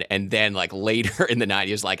pedal on? And then like later in the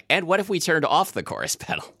 90s, like, and what if we turned off the chorus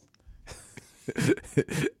pedal?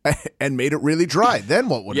 And made it really dry. Then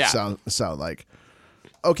what would it sound like?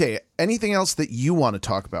 Okay, anything else that you want to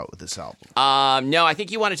talk about with this album? No, I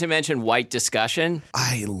think you wanted to mention White Discussion.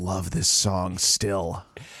 I love this song still.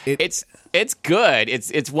 It's good.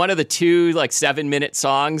 It's one of the 2 like 7-minute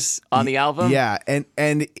songs on the album. Yeah,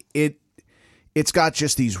 and it's got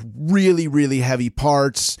just these really, really heavy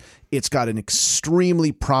parts. It's got an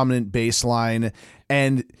extremely prominent bass line,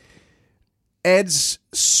 and Ed's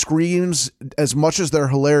screams, as much as they're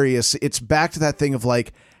hilarious, it's back to that thing of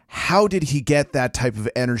like, how did he get that type of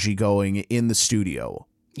energy going in the studio?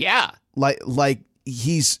 Yeah. Like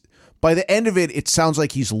he's, by the end of it, it sounds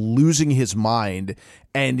like he's losing his mind,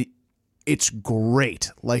 and it's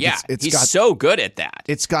great. Like, yeah, he's got so good at that.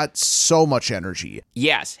 It's got so much energy.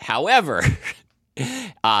 Yes. However,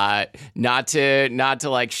 not to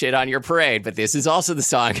like shit on your parade, but this is also the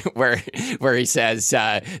song where he says,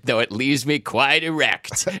 though it leaves me quite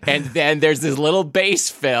erect. And then there's this little bass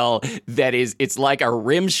fill that it's like a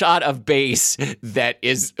rim shot of bass that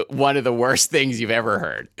is one of the worst things you've ever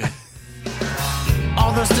heard.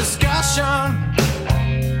 All this discussion,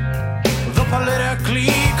 the politically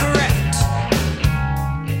correct.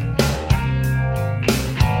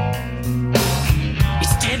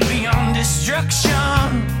 It's dead beyond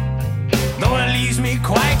destruction, though it leaves me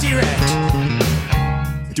quite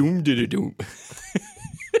erect. Doom doo doom.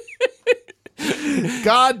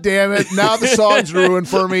 God damn it! Now the song's ruined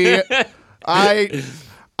for me. I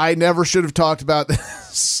never should have talked about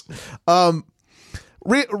this.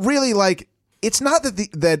 Really, like, it's not that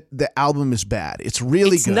the album is bad. It's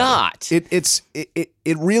really it's good. Not.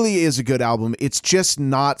 It really is a good album. It's just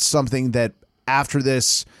not something that after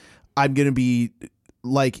this I'm gonna be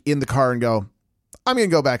like in the car and go, I'm going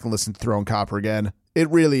to go back and listen to Throne Copper again. It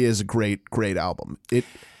really is a great, great album.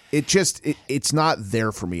 It's not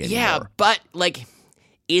there for me anymore. Yeah, but like,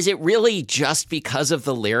 is it really just because of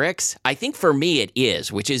the lyrics? I think for me it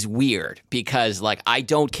is, which is weird because like I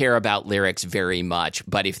don't care about lyrics very much,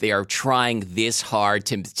 but if they are trying this hard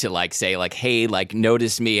to like say like, hey, like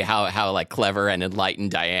notice me how like clever and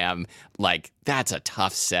enlightened I am, like that's a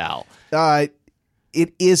tough sell.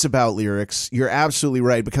 It is about lyrics. You're absolutely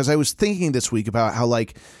right, because I was thinking this week about how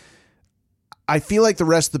like I feel like the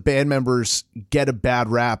rest of the band members get a bad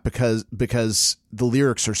rap because the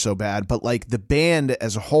lyrics are so bad, but like the band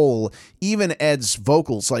as a whole, even Ed's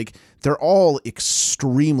vocals, like they're all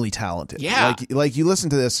extremely talented. Yeah. Like you listen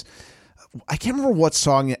to this, I can't remember what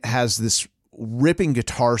song has this ripping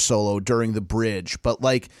guitar solo during the bridge, but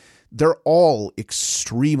like they're all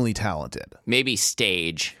extremely talented. Maybe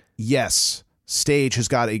Stage. Yes. Stage has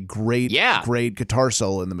got a great guitar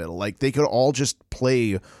solo in the middle. Like they could all just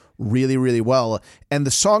play really, really well, and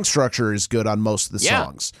the song structure is good on most of the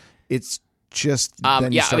songs. It's just I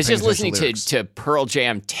was just listening to Pearl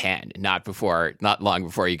Jam 10 not long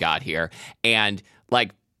before you got here, and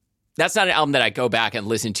like that's not an album that I go back and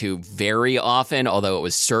listen to very often, although it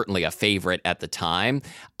was certainly a favorite at the time.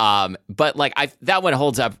 But like that one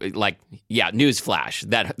holds up. Like, yeah, newsflash,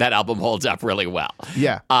 that album holds up really well.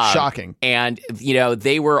 Yeah, shocking. And you know,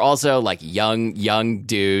 they were also like young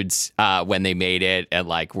dudes when they made it, and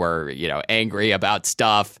like were angry about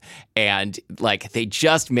stuff, and like they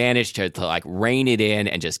just managed to like rein it in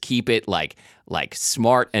and just keep it like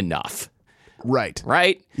smart enough. Right.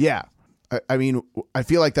 Yeah. I mean, I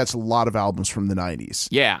feel like that's a lot of albums from the 90s.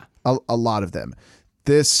 Yeah. A lot of them.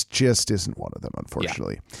 This just isn't one of them,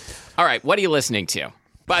 unfortunately. Yeah. All right. What are you listening to?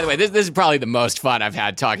 By the way, this is probably the most fun I've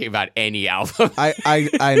had talking about any album.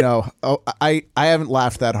 I know. Oh, I haven't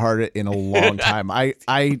laughed that hard in a long time.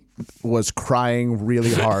 I was crying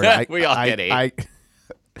really hard. We all get it.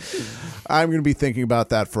 I'm going to be thinking about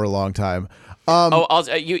that for a long time.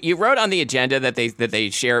 Also, you wrote on the agenda that they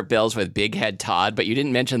share bills with Big Head Todd, but you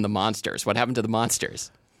didn't mention the Monsters. What happened to the Monsters?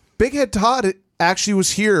 Big Head Todd actually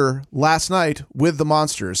was here last night with the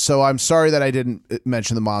Monsters, so I'm sorry that I didn't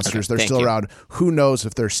mention the Monsters. Okay, they're still around. Who knows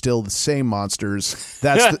if they're still the same Monsters?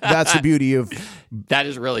 That's the beauty of that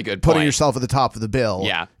is a really good putting point. Yourself at the top of the bill.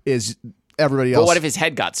 Yeah, is everybody else. But what if his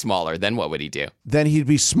head got smaller? Then what would he do? Then he'd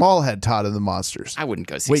be Small Head Todd in the Monsters. I wouldn't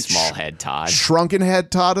go see Small Head Todd. Shrunken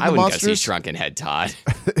Head Todd in the Monsters? I wouldn't go see Shrunken Head Todd.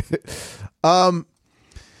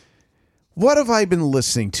 What have I been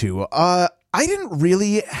listening to? I didn't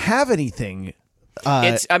really have anything.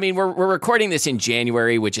 We're recording this in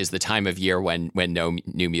January, which is the time of year when no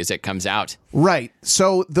new music comes out. Right.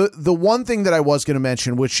 So the one thing that I was going to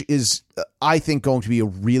mention, which is I think going to be a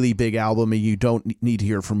really big album, and you don't need to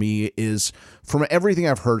hear from me, is from everything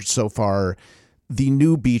I've heard so far, the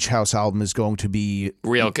new Beach House album is going to be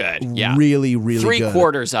real good. Yeah. Really, really good.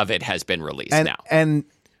 3/4 of it has been released now. And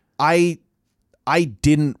I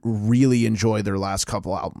didn't really enjoy their last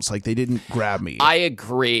couple albums. Like, they didn't grab me. I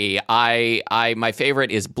agree. My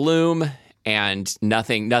favorite is Bloom, and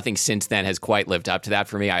nothing since then has quite lived up to that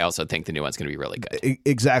for me. I also think the new one's going to be really good.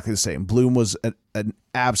 Exactly the same. Bloom was an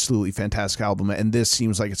absolutely fantastic album, and this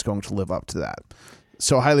seems like it's going to live up to that.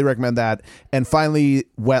 So I highly recommend that. And finally,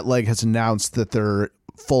 Wet Leg has announced that their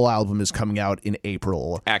full album is coming out in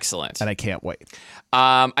April. Excellent. And I can't wait.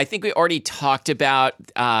 I think we already talked about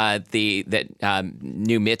that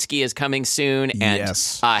new Mitski is coming soon. And,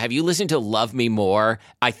 yes. Have you listened to Love Me More?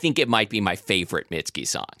 I think it might be my favorite Mitski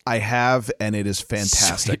song. I have, and it is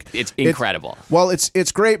fantastic. It's incredible.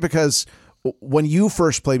 It's great because when you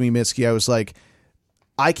first played me Mitski, I was like,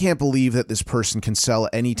 I can't believe that this person can sell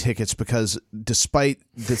any tickets, because despite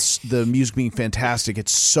the music being fantastic,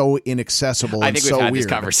 it's so inaccessible. I think we've had weird. this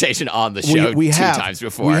conversation on the show two times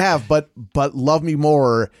before. We have, but Love Me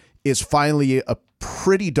More is finally a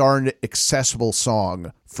pretty darn accessible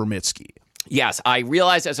song for Mitski. Yes, I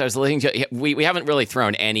realized as I was listening to we haven't really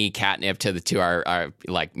thrown any catnip to our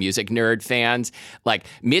like music nerd fans. Like,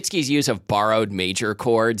 Mitski's use of borrowed major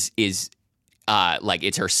chords is like,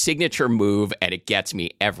 it's her signature move, and it gets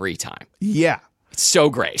me every time. Yeah. It's so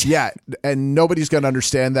great. Yeah, and nobody's going to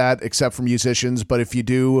understand that except for musicians, but if you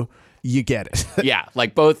do, you get it. Yeah,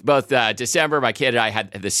 like both December, my kid, and I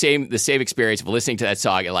had the same experience of listening to that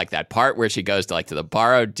song, and like that part where she goes to the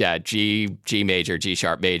borrowed G major, G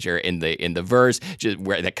sharp major in the verse, just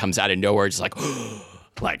where that comes out of nowhere, just like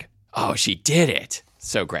oh, she did it.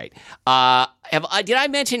 So great. Did I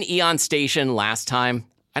mention Eon Station last time?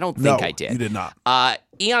 I don't think I did. You did not.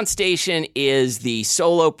 Eon Station is the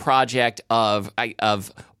solo project of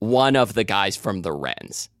one of the guys from the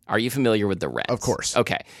Wrens. Are you familiar with the Wrens? Of course.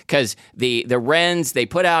 Okay, because the Wrens, they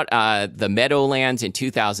put out the Meadowlands in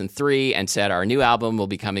 2003 and said our new album will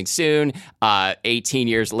be coming soon. 18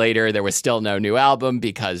 years later, there was still no new album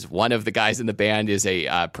because one of the guys in the band is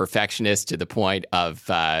a perfectionist to the point of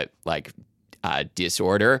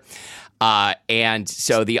disorder. And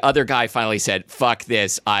so the other guy finally said, fuck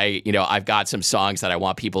this. I've got some songs that I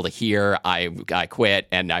want people to hear. I quit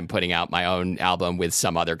and I'm putting out my own album with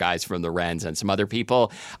some other guys from the Wrens and some other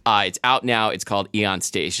people. It's out now. It's called Eon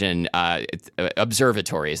Station.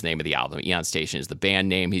 Observatory is the name of the album. Eon Station is the band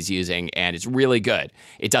name he's using, and it's really good.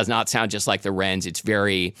 It does not sound just like the Wrens. It's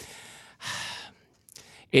very...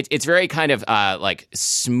 It's very kind of like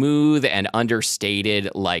smooth and understated,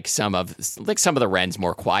 like some of the Wrens'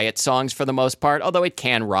 more quiet songs for the most part. Although it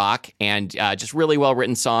can rock, and just really well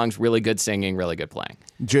written songs, really good singing, really good playing.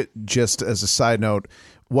 Just as a side note,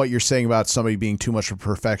 what you're saying about somebody being too much of a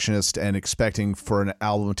perfectionist and expecting for an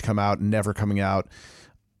album to come out and never coming out,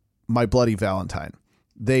 My Bloody Valentine,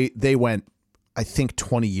 they went, I think,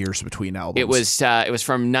 20 years between albums. It was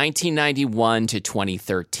from 1991 to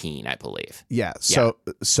 2013, I believe. Yeah, so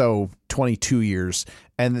 22 years,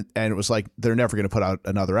 and it was like they're never going to put out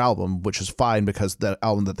another album, which is fine because the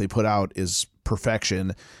album that they put out is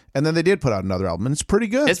perfection. And then they did put out another album, and it's pretty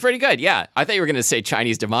good. It's pretty good, yeah. I thought you were going to say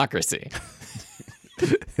Chinese Democracy.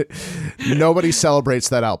 Nobody celebrates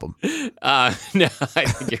that album. No, I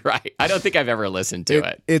think you're right. I don't think I've ever listened to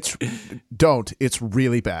it. It's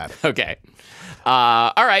really bad. Okay.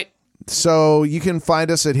 All right. So you can find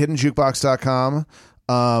us at hiddenjukebox.com.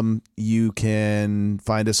 You can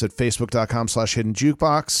find us at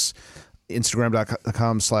facebook.com/hiddenjukebox,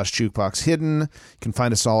 instagram.com/jukeboxhidden. You can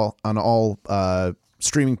find us all on all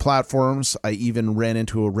streaming platforms. I even ran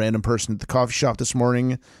into a random person at the coffee shop this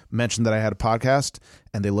morning, mentioned that I had a podcast,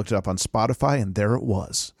 and they looked it up on Spotify, and there it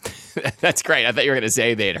was. That's great. I thought you were going to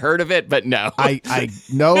say they had heard of it, but no. I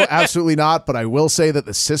no, absolutely not, but I will say that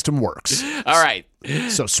the system works. All right.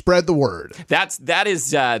 So spread the word. That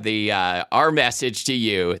is our message to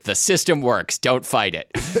you. The system works. Don't fight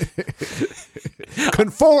it.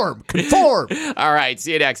 Conform. All right.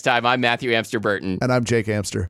 See you next time. I'm Matthew Amster Burton. And I'm Jake Amster.